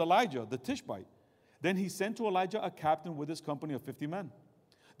 that was Elijah, the Tishbite. Then he sent to Elijah a captain with his company of 50 men.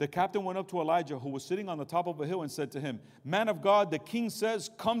 The captain went up to Elijah, who was sitting on the top of a hill, and said to him, man of God, the king says,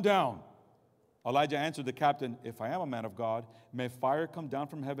 come down. Elijah answered the captain, if I am a man of God, may fire come down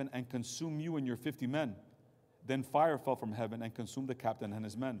from heaven and consume you and your 50 men. Then fire fell from heaven and consumed the captain and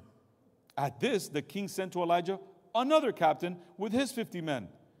his men. At this, the king sent to Elijah another captain with his 50 men.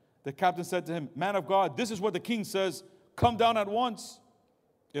 The captain said to him, man of God, this is what the king says, come down at once.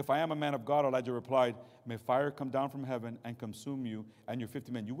 If I am a man of God, Elijah replied, may fire come down from heaven and consume you and your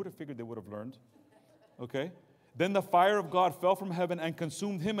 50 men. You would have figured they would have learned. Okay? Then the fire of God fell from heaven and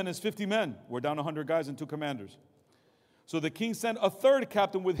consumed him and his 50 men. We're down 100 guys and 2 commanders. So the king sent a third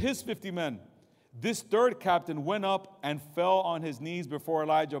captain with his 50 men. This third captain went up and fell on his knees before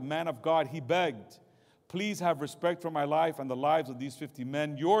Elijah. Man of God, he begged, please have respect for my life and the lives of these 50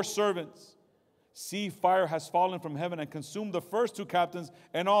 men, your servants. See, fire has fallen from heaven and consumed the first 2 captains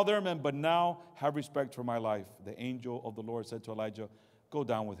and all their men, but now have respect for my life. The angel of the Lord said to Elijah, go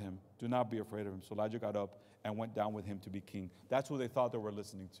down with him. Do not be afraid of him. So Elijah got up and went down with him to be king. That's who they thought they were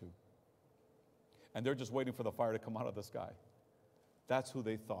listening to. And they're just waiting for the fire to come out of the sky. That's who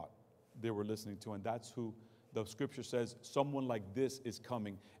they thought they were listening to, and that's who the scripture says someone like this is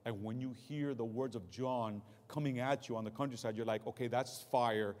coming. And when you hear the words of John coming at you on the countryside, you're like, okay, that's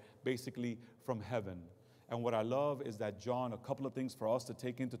fire basically from heaven. And what I love is that John, a couple of things for us to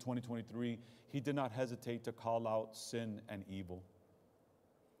take into 2023, he did not hesitate to call out sin and evil.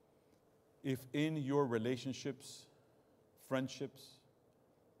 If in your relationships, friendships,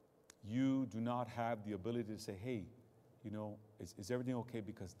 you do not have the ability to say, hey, you know, is everything okay?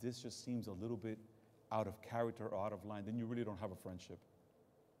 Because this just seems a little bit out of character or out of line, then you really don't have a friendship.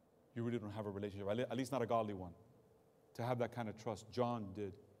 You really don't have a relationship, at least not a godly one. To have that kind of trust, John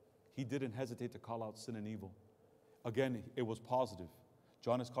did. He didn't hesitate to call out sin and evil. Again, it was positive.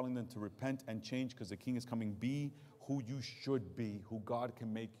 John is calling them to repent and change because the king is coming. Be who you should be, who God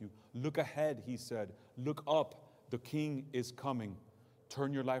can make you. Look ahead, he said. Look up. The king is coming.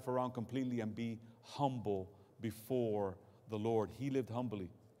 Turn your life around completely and be humble before the Lord. He lived humbly.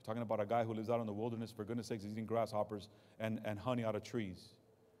 We're talking about a guy who lives out in the wilderness. For goodness sakes, he's eating grasshoppers and honey out of trees.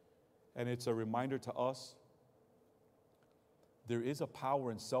 And it's a reminder to us, there is a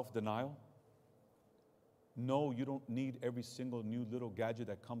power in self-denial. No, you don't need every single new little gadget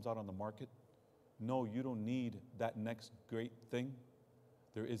that comes out on the market. No, you don't need that next great thing.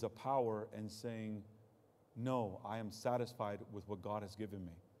 There is a power in saying, no, I am satisfied with what God has given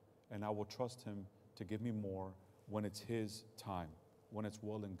me. And I will trust him to give me more when it's his time, when it's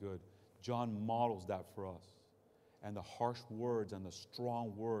well and good. John models that for us. And the harsh words and the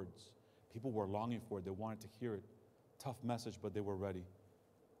strong words, people were longing for it. They wanted to hear it. Tough message, but they were ready.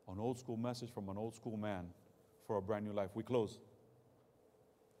 An old school message from an old school man for a brand new life. We close.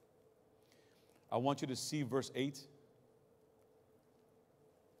 I want you to see verse 8.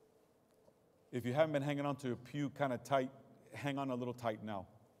 If you haven't been hanging on to your pew kind of tight, hang on a little tight now.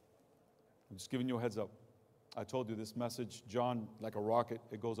 I'm just giving you a heads up. I told you this message, John, like a rocket,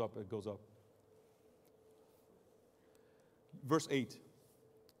 it goes up, it goes up. Verse 8.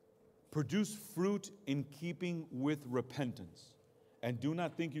 Produce fruit in keeping with repentance. And do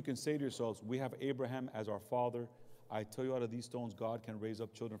not think you can say to yourselves, we have Abraham as our father. I tell you, out of these stones, God can raise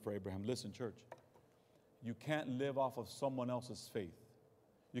up children for Abraham. Listen, church, you can't live off of someone else's faith.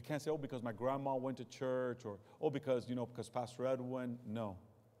 You can't say, oh, because my grandma went to church, or, oh, because Pastor Edwin. No.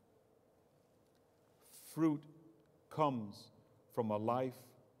 Fruit comes from a life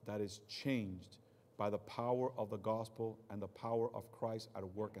that is changed by the power of the gospel and the power of Christ at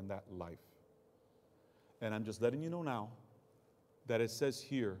work in that life. And I'm just letting you know now that it says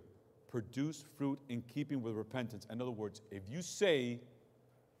here, produce fruit in keeping with repentance. In other words, if you say,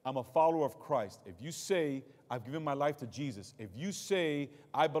 I'm a follower of Christ, if you say, I've given my life to Jesus, if you say,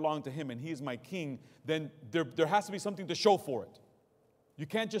 I belong to him and he is my king, then there has to be something to show for it. You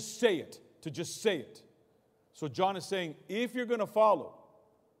can't just say it to just say it. So John is saying, if you're going to follow,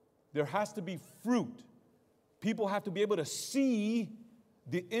 there has to be fruit. People have to be able to see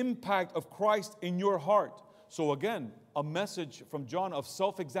the impact of Christ in your heart. So again, a message from John of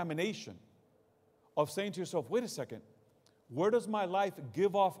self-examination, of saying to yourself, wait a second, where does my life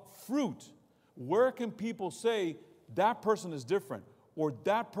give off fruit? Where can people say, that person is different, or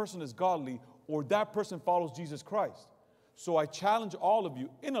that person is godly, or that person follows Jesus Christ. So I challenge all of you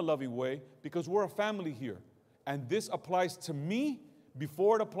in a loving way, because we're a family here. And this applies to me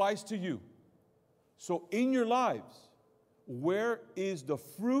before it applies to you. So in your lives, where is the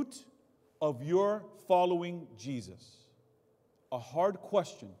fruit of your following Jesus? A hard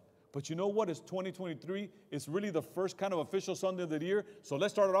question. But you know what? It's 2023. It's really the first kind of official Sunday of the year. So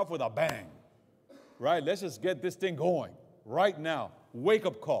let's start it off with a bang. Right? Let's just get this thing going right now. Wake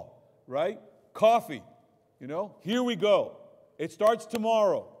up call. Right? Coffee. You know, here we go. It starts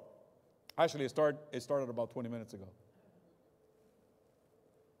tomorrow. Actually, it started about 20 minutes ago.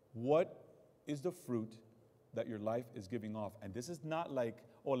 What is the fruit that your life is giving off? And this is not like,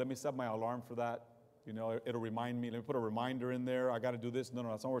 oh, let me set my alarm for that. You know, it'll remind me. Let me put a reminder in there. I got to do this. No,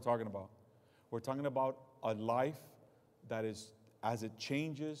 that's not what we're talking about. We're talking about a life that is, as it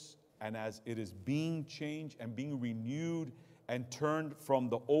changes and as it is being changed and being renewed and turned from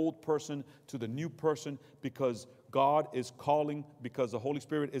the old person to the new person, because God is calling, because the Holy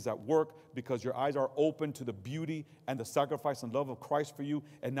Spirit is at work, because your eyes are open to the beauty and the sacrifice and love of Christ for you,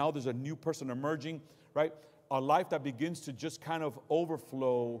 and now there's a new person emerging, right? A life that begins to just kind of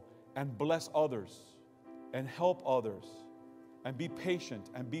overflow and bless others and help others and be patient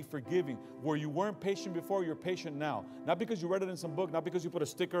and be forgiving. Where you weren't patient before, you're patient now. Not because you read it in some book, not because you put a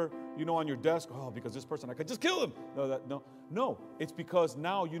sticker, you know, on your desk, oh, because this person, I could just kill them. No, it's because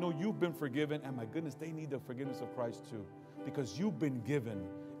now, you know, you've been forgiven, and my goodness, they need the forgiveness of Christ too, because you've been given,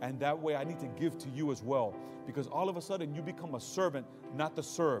 and that way I need to give to you as well, because all of a sudden you become a servant, not the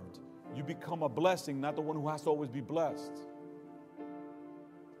served. You become a blessing, not the one who has to always be blessed.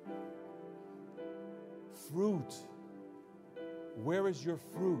 Fruit. Where is your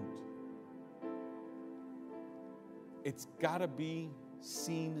fruit? It's got to be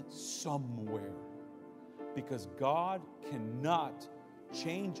seen somewhere, because God cannot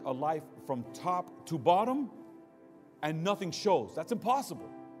change a life from top to bottom and nothing shows. That's impossible.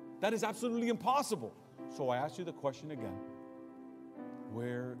 That is absolutely impossible. So I ask you the question again.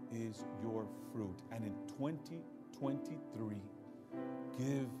 Where is your fruit? And in 2023,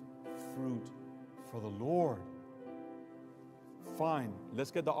 give fruit for the Lord. Fine,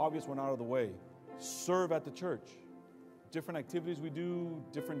 let's get the obvious one out of the way. Serve at the church. Different activities we do,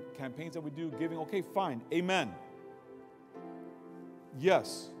 different campaigns that we do, giving, okay, fine, amen.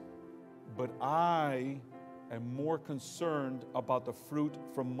 Yes, but I am more concerned about the fruit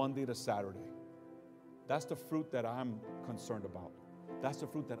from Monday to Saturday. That's the fruit that I'm concerned about. That's the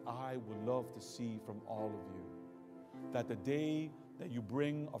fruit that I would love to see from all of you. That the day that you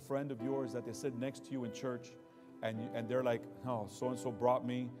bring a friend of yours that they sit next to you in church, and they're like, oh, so-and-so brought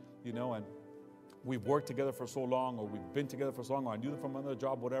me, you know, and we've worked together for so long, or we've been together for so long, or I knew them from another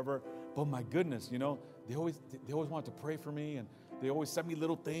job, whatever. But my goodness, you know, they always want to pray for me, and they always send me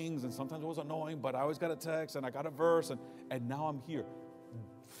little things, and sometimes it was annoying, but I always got a text, and I got a verse, and now I'm here.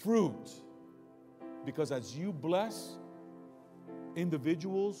 Fruit. Because as you bless,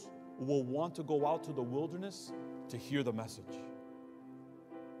 individuals will want to go out to the wilderness to hear the message.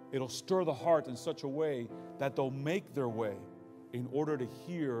 It'll stir the heart in such a way that they'll make their way in order to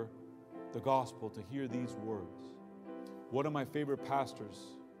hear the gospel, to hear these words. One of my favorite pastors,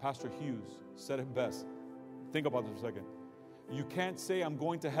 Pastor Hughes, said it best. Think about this for a second. You can't say I'm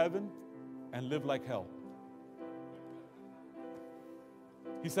going to heaven and live like hell.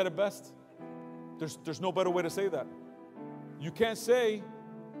 He said it best. There's no better way to say that. You can't say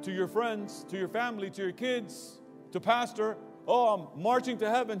to your friends, to your family, to your kids, to pastor, oh, I'm marching to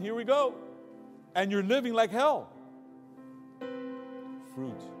heaven, here we go. And you're living like hell.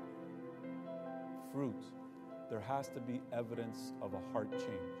 Fruit. Fruit. There has to be evidence of a heart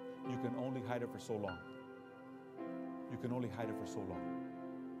change. You can only hide it for so long. You can only hide it for so long.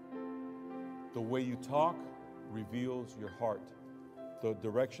 The way you talk reveals your heart. The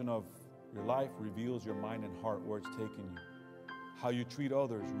direction of your life reveals your mind and heart, where it's taking you. How you treat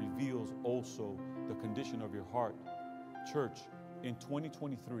others reveals also the condition of your heart. Church, in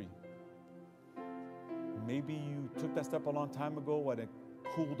 2023, maybe you took that step a long time ago and it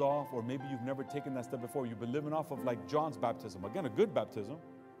cooled off, or maybe you've never taken that step before. You've been living off of like John's baptism. Again, a good baptism,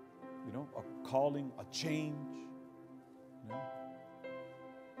 you know, a calling, a change, you know,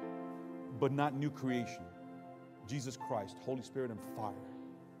 but not new creation. Jesus Christ, Holy Spirit, and fire.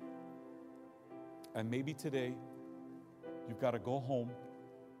 And maybe today, you've got to go home,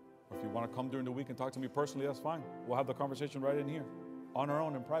 or if you want to come during the week and talk to me personally, that's fine. We'll have the conversation right in here, on our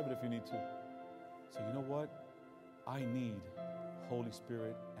own, in private if you need to. So you know what? I need Holy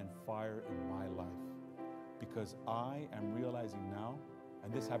Spirit and fire in my life, because I am realizing now,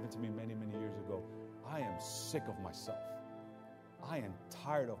 and this happened to me many, many years ago, I am sick of myself. I am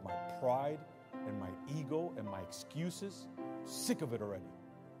tired of my pride and my ego and my excuses. Sick of it already.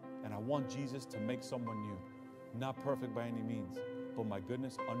 And I want Jesus to make someone new. Not perfect by any means, but my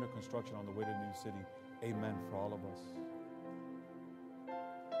goodness, under construction on the way to the new city. Amen for all of us.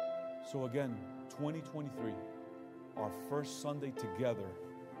 So again, 2023, our first Sunday together,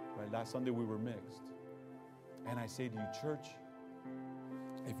 right? Last Sunday we were mixed. And I say to you, church,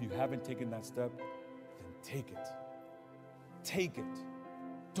 if you haven't taken that step, then take it. Take it.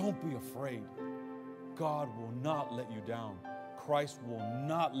 Don't be afraid. God will not let you down. Christ will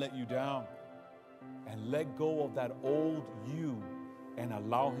not let you down. And let go of that old you and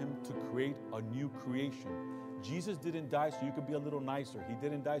allow Him to create a new creation. Jesus didn't die so you could be a little nicer. He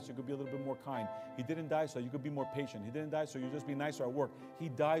didn't die so you could be a little bit more kind. He didn't die so you could be more patient. He didn't die so you just be nicer at work. He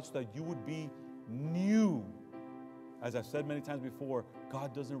died so that you would be new. As I've said many times before,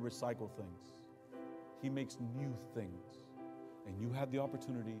 God doesn't recycle things. He makes new things. And you have the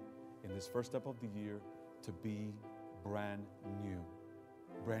opportunity in this first step of the year to be brand new.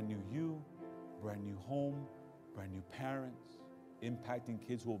 Brand new you, brand new home, brand new parents, impacting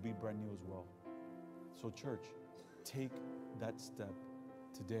kids who will be brand new as well. So church, take that step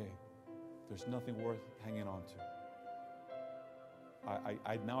today. There's nothing worth hanging on to.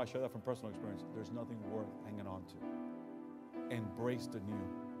 Now I share that from personal experience. There's nothing worth hanging on to. Embrace the new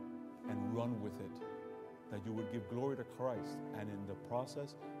and run with it. That you would give glory to Christ and in the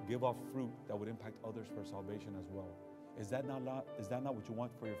process, give off fruit that would impact others for salvation as well. Is that not what you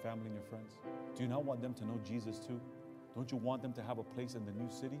want for your family and your friends? Do you not want them to know Jesus too? Don't you want them to have a place in the new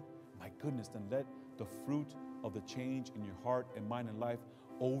city? My goodness, then let the fruit of the change in your heart and mind and life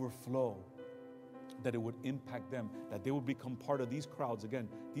overflow. That it would impact them, that they would become part of these crowds. Again,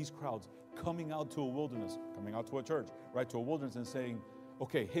 these crowds coming out to a wilderness, coming out to a church, right, to a wilderness and saying,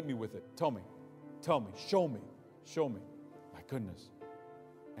 okay, hit me with it. Tell me, show me. My goodness.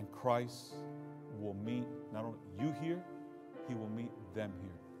 And Christ will meet not only you here, He will meet them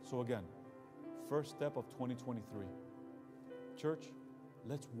here. So again, first step of 2023. Church,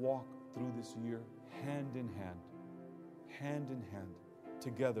 let's walk through this year hand in hand,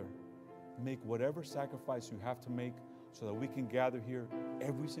 together. Make whatever sacrifice you have to make so that we can gather here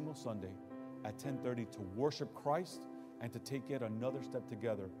every single Sunday at 10:30 to worship Christ and to take yet another step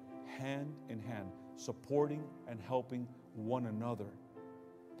together, hand in hand, supporting and helping one another.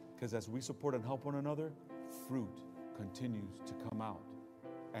 Because as we support and help one another, fruit continues to come out.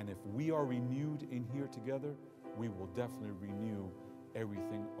 And if we are renewed in here together, we will definitely renew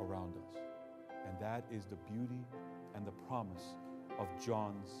everything around us. And that is the beauty and the promise of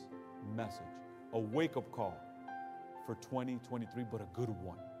John's message. A wake-up call for 2023, but a good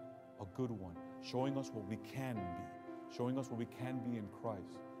one. Showing us what we can be. Showing us what we can be in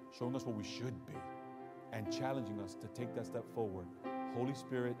Christ. Showing us what we should be. And challenging us to take that step forward. Holy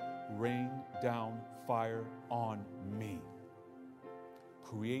Spirit, rain down fire on me.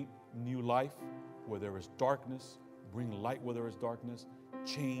 Create new life where there is darkness. Bring light where there is darkness.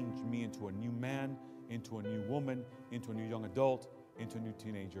 Change me into a new man, into a new woman, into a new young adult, into a new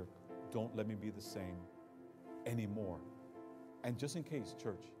teenager. Don't let me be the same anymore. And just in case,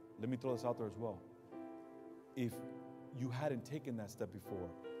 church, let me throw this out there as well. If you hadn't taken that step before,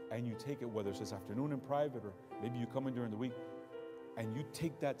 and you take it, whether it's this afternoon in private, or maybe you come in during the week, and you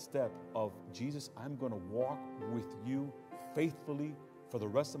take that step of, Jesus, I'm going to walk with you faithfully for the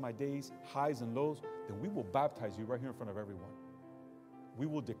rest of my days, highs and lows, then we will baptize you right here in front of everyone. We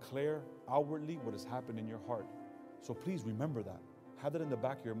will declare outwardly what has happened in your heart. So please remember that. Have that in the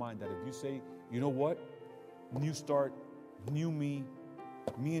back of your mind, that if you say, you know what, new start, new me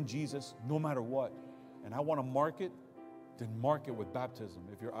and Jesus, no matter what, and I want to mark it, then mark it with baptism.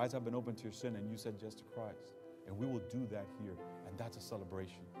 If your eyes have been opened to your sin and you said yes to Christ. And we will do that here. And that's a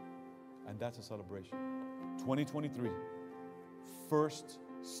celebration. 2023, first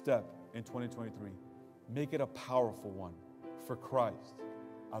step in 2023. Make it a powerful one for Christ.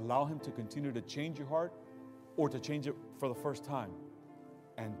 Allow Him to continue to change your heart or to change it for the first time.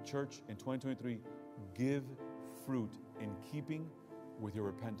 And church, in 2023, give fruit in keeping with your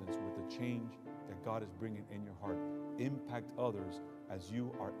repentance, with the change that God is bringing in your heart. Impact others as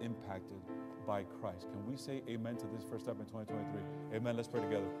you are impacted by Christ. Can we say amen to this first step in 2023? Amen. Let's pray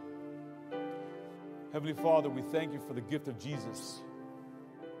together. Heavenly Father, we thank you for the gift of Jesus.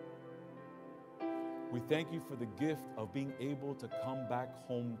 We thank you for the gift of being able to come back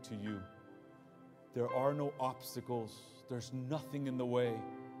home to you. There are no obstacles. There's nothing in the way.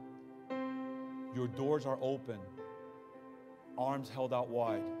 Your doors are open, arms held out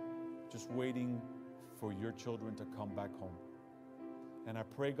wide, just waiting for your children to come back home. And I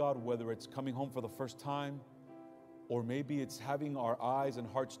pray, God, whether it's coming home for the first time, or maybe it's having our eyes and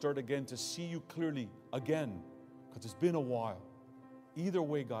hearts stirred again to see you clearly again, because it's been a while. Either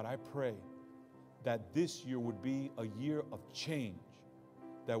way, God, I pray that this year would be a year of change,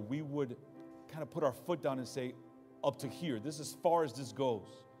 that we would kind of put our foot down and say, up to here, this is as far as this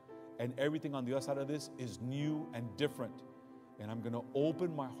goes. And everything on the other side of this is new and different. And I'm going to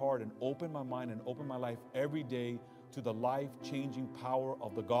open my heart and open my mind and open my life every day to the life-changing power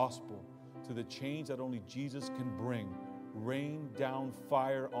of the gospel, to the change that only Jesus can bring. Rain down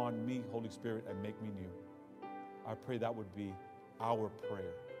fire on me, Holy Spirit, and make me new. I pray that would be our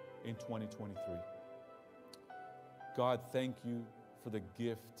prayer in 2023. God, thank you for the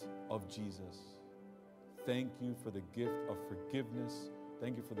gift of Jesus. Thank you for the gift of forgiveness.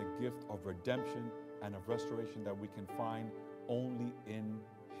 Thank you for the gift of redemption and of restoration that we can find only in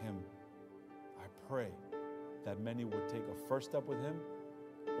Him. I pray that many would take a first step with Him,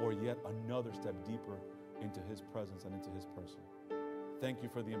 or yet another step deeper into His presence and into His person. Thank you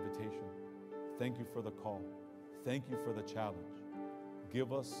for the invitation. Thank you for the call. Thank you for the challenge.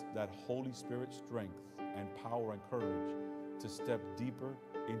 Give us that Holy Spirit strength and power and courage to step deeper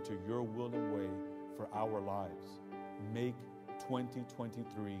into your will and way for our lives. Make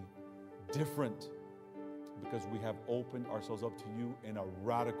 2023 different, because we have opened ourselves up to you in a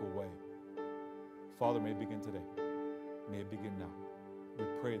radical way. Father, may it begin today. May it begin now. We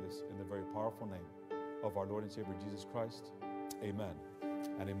pray this in the very powerful name of our Lord and Savior Jesus Christ. Amen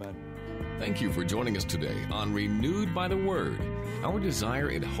and amen. Thank you for joining us today on Renewed by the Word. Our desire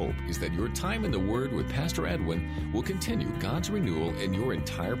and hope is that your time in the Word with Pastor Edwin will continue God's renewal in your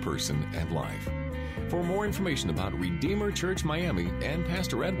entire person and life. For more information about Redeemer Church Miami and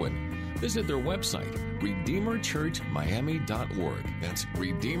Pastor Edwin, visit their website, redeemerchurchmiami.org. That's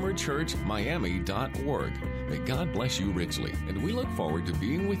redeemerchurchmiami.org. May God bless you richly, and we look forward to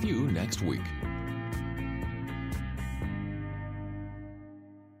being with you next week.